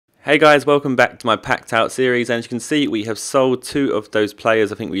Hey guys, welcome back to my packed out series, and as you can see we have sold two of those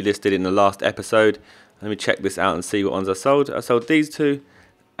players I think we listed in the last episode. Let me check this out and see what ones I sold. I sold these two,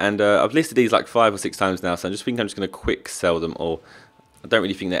 and I've listed these like 5 or 6 times now, so I just think I'm just going to quick sell them all. I don't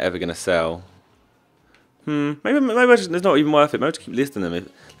really think they're ever going to sell. Maybe it's not even worth it. Maybe I'll just keep listing them.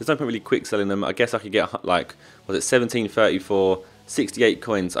 There's no point really quick selling them. I guess I could get like, was it 1734, 68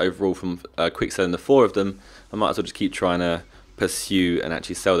 coins overall from quick selling the 4 of them. I might as well just keep trying to pursue and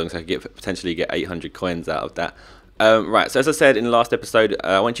actually sell them, so I could potentially get 800 coins out of that. Right, so as I said in the last episode,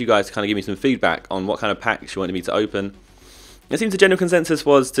 I want you guys to kind of give me some feedback on what kind of packs you wanted me to open. It seems the general consensus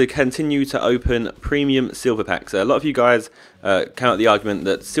was to continue to open premium silver packs. A lot of you guys came out with the argument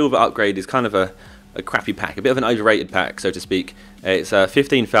that silver upgrade is kind of a crappy pack, a bit of an overrated pack, so to speak. It's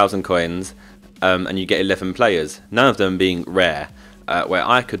 15,000 coins and you get 11 players, none of them being rare, where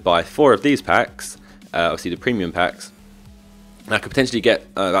I could buy 4 of these packs, obviously the premium packs. I could potentially get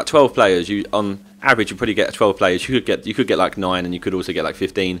about 12 players. On average, you probably get 12 players. You could get like 9, and you could also get like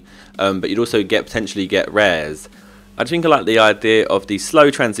 15. But you'd also potentially get rares. I think I like the idea of the slow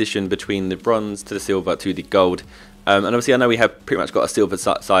transition between the bronze to the silver to the gold. And obviously, I know we have pretty much got a silver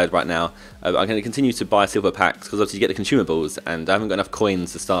side right now. I'm going to continue to buy silver packs because obviously you get the consumables, and I haven't got enough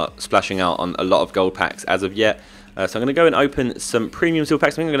coins to start splashing out on a lot of gold packs as of yet. So I'm going to go and open some premium silver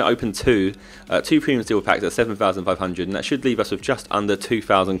packs. I think I'm going to open two premium silver packs at 7,500, and that should leave us with just under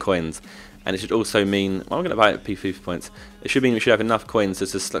 2,000 coins. And it should also mean, well, I'm going to buy it at P50 points. It should mean we should have enough coins to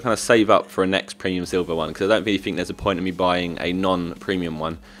just kind of save up for a next premium silver one, because I don't really think there's a point in me buying a non-premium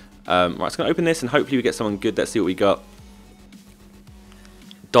one. Right, so I'm going to open this, and hopefully we get someone good. Let's see what we got.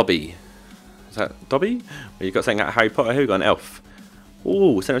 Dobby. Is that Dobby? Well, you got something like Harry Potter. Who got an elf?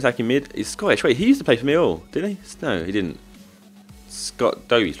 Oh, centre attacking mid. He's Scottish. Wait, he used to play for me all, didn't he? No, he didn't. Scott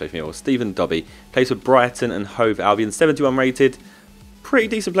Dobby used to play for me all. Stephen Dobby. Plays for Brighton and Hove Albion. 71 rated. Pretty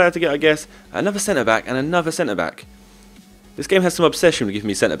decent player to get, I guess. Another centre back and another centre back. This game has some obsession with giving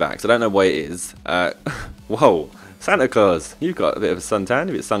me centre backs. I don't know why it is. Whoa. Santa Claus. You've got a bit of a suntan.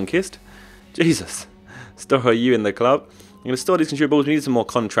 A bit sun-kissed. Jesus. Store you in the club. I'm going to store these consumables. We need some more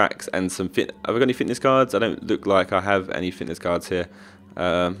contracts and some fit. Have I got any fitness cards? I don't look like I have any fitness cards here.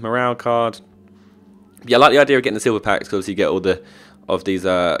 Morale card. Yeah, I like the idea of getting the silver packs because obviously you get all of these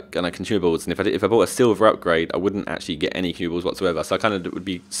kind of consumables. And if I bought a silver upgrade, I wouldn't actually get any consumables whatsoever. So I kind of would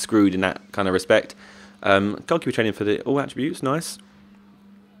be screwed in that kind of respect. Goalkeeper training for the all attributes. Nice.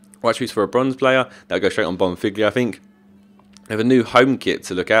 All attributes for a bronze player. That'll go straight on Bomb Figure, I think. We have a new home kit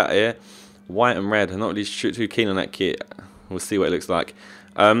to look at here. White and red. I'm not really too keen on that kit. We'll see what it looks like.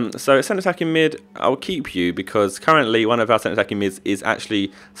 So centre attacking mid, I'll keep you because currently one of our centre attacking mids is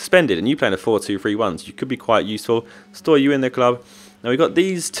actually suspended, and you playing a 4-2-3-1, so you could be quite useful. Store you in the club. Now we've got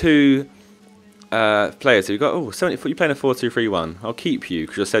these two players. So we've got you playing a 4-2-3-1. I'll keep you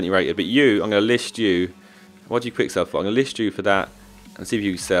because you're 70 rated, but you, I'm going to list you. What do you quick sell for? I'm going to list you for that and see if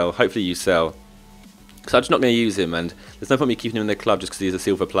you sell. Hopefully you sell. Because I'm just not going to use him, and there's no point me keeping him in the club just because he's a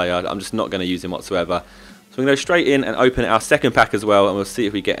silver player. I'm just not going to use him whatsoever. So we're going to go straight in and open our second pack as well, and we'll see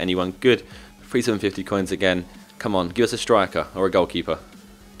if we get anyone good. 3,750 coins again. Come on, give us a striker or a goalkeeper.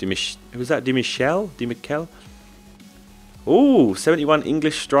 Who was that? Dimichel? Ooh, 71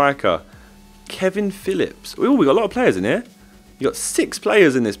 English striker. Kevin Phillips. Ooh, we got a lot of players in here. You got 6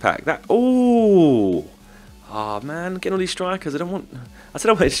 players in this pack. Oh man, getting all these strikers. I said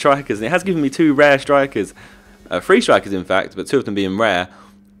I wanted strikers, and it has given me 2 rare strikers. 3 strikers, in fact, but 2 of them being rare.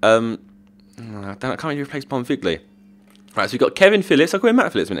 I can't really replace Bonfigli. Right, so we've got Kevin Phillips. I called him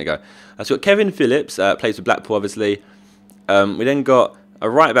Matt Phillips a minute ago. So we've got Kevin Phillips, plays for Blackpool, obviously. We then got a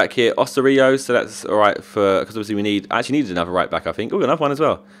right back here, Osario. So that's all right for, because obviously I actually needed another right back, I think. Oh, another one as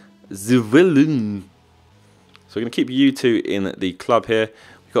well. Zivilin. So we're going to keep you 2 in the club here.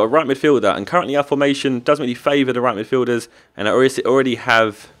 We've got a right midfielder, and currently our formation doesn't really favour the right midfielders. And I already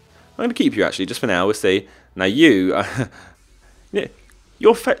have. I'm going to keep you actually, just for now. We'll see. Now you, yeah,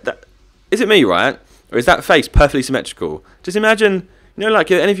 is it me, right? Or is that face perfectly symmetrical? Just imagine,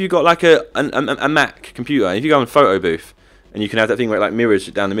 like any of you got like a Mac computer, and if you go on photo booth, and you can have that thing where it like mirrors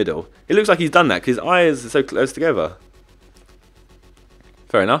down the middle. It looks like he's done that because his eyes are so close together.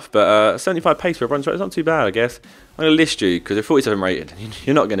 Fair enough, but 75 pace for a bronze, it's not too bad, I guess. I'm going to list you because you're 47 rated.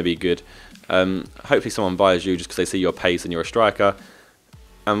 You're not going to be good. Hopefully someone buys you just because they see your pace and you're a striker.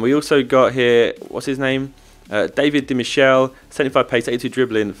 And we also got here, what's his name? David Dimichel, 75 pace, 82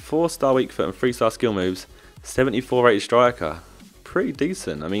 dribbling, 4-star weak foot and 3-star skill moves, 74 rated striker. Pretty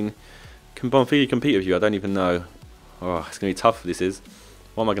decent. I mean, can Bonfigli compete with you? I don't even know. Oh, it's going to be tough if this is.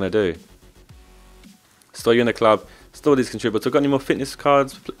 What am I going to do? Store you in the club. Store these contributors. I've got any more fitness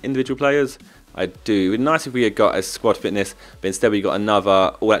cards for individual players? I do. It would be nice if we had got a squad fitness, but instead we got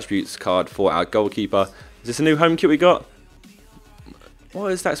another all attributes card for our goalkeeper. Is this a new home kit we got?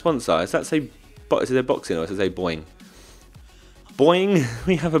 What is that sponsor? Does that say boxing or does it say Boing? Boing?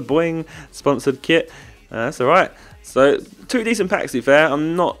 We have a Boing sponsored kit. That's alright. So, 2 decent packs to be fair.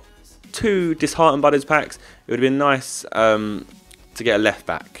 I'm not too disheartened by those packs. It would have been nice to get a left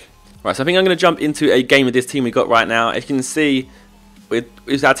back. Right, so I think I'm going to jump into a game with this team we got right now. As you can see,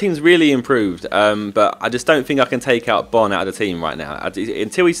 our team's really improved, but I just don't think I can take out Bon out of the team right now.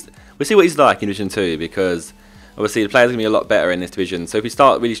 Until we'll see what he's like in Division 2, because obviously the players are going to be a lot better in this division. So if we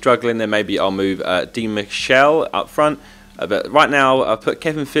start really struggling, then maybe I'll move Dean Michelle up front. But right now, I've put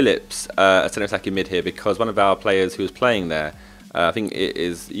Kevin Phillips as centre attacking mid here, because one of our players who was playing there, I think it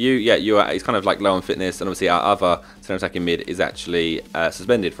is you. Yeah, he's kind of like low on fitness, and obviously our other centre attacking mid is actually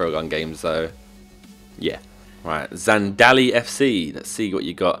suspended for one game. So yeah, right. Zandali FC. Let's see what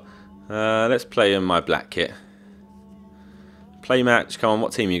you got. Let's play in my black kit. Play match. Come on,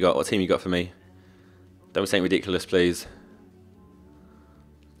 what team you got? What team you got for me? Don't say anything ridiculous, please.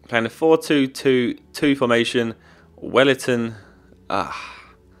 Playing a 4-2-2-2 formation. Wellington.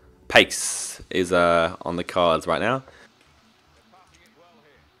 Pace is on the cards right now.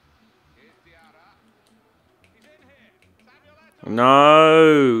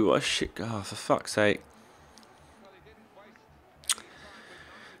 No! What a shit. Oh, for fuck's sake.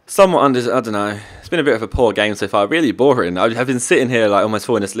 Somewhat under. I don't know. It's been a bit of a poor game so far. Really boring. I've been sitting here like almost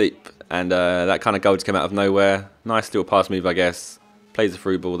falling asleep. And that kind of goal just came out of nowhere. Nice little pass move, I guess. Plays a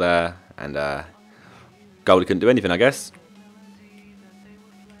through ball there. And goalie couldn't do anything, I guess.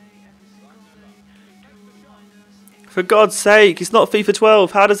 For God's sake, it's not FIFA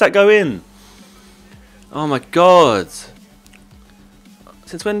 12. How does that go in? Oh my God.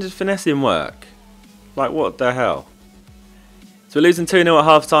 Since when did finessing work? Like, what the hell? So we're losing 2-0 at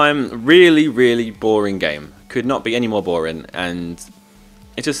half-time. Really, really boring game. Could not be any more boring. And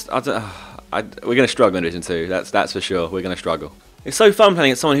it just, we're going to struggle in Division 2. That's for sure. We're going to struggle. It's so fun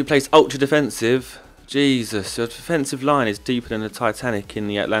playing against someone who plays ultra defensive. Jesus, your defensive line is deeper than the Titanic in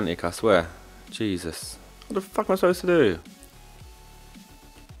the Atlantic, I swear. Jesus. What the fuck am I supposed to do?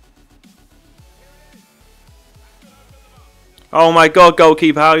 Oh my God,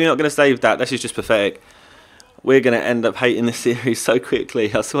 goalkeeper, how are you not going to save that? This is just pathetic. We're going to end up hating this series so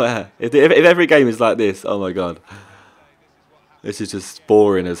quickly, I swear. If every game is like this, oh my God. This is just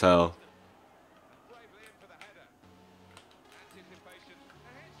boring as hell.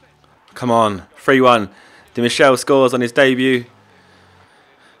 Come on, 3-1. De Michel scores on his debut.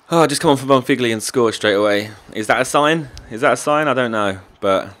 Oh, just come on for Bonfigli and score straight away. Is that a sign? Is that a sign? I don't know.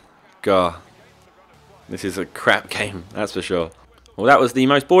 But, God. This is a crap game, that's for sure. Well, that was the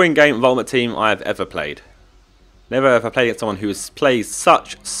most boring game of Ultimate Team I've ever played. Never ever played against someone who plays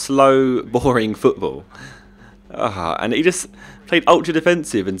such slow, boring football. And he just played ultra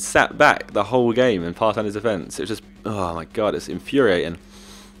defensive and sat back the whole game and passed on his defence. It was just, oh my God, it's infuriating.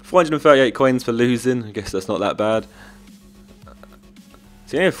 438 coins for losing. I guess that's not that bad.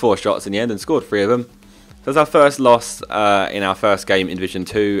 So he only had 4 shots in the end and scored 3 of them. That's our first loss in our first game in Division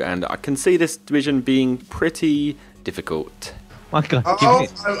 2, and I can see this division being pretty difficult. My God,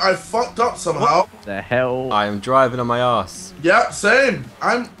 I fucked up somehow. What the hell? I am driving on my ass. Yeah, same.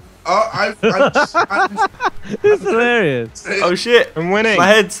 This is hilarious. Oh shit! I'm winning. My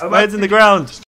head's in the ground.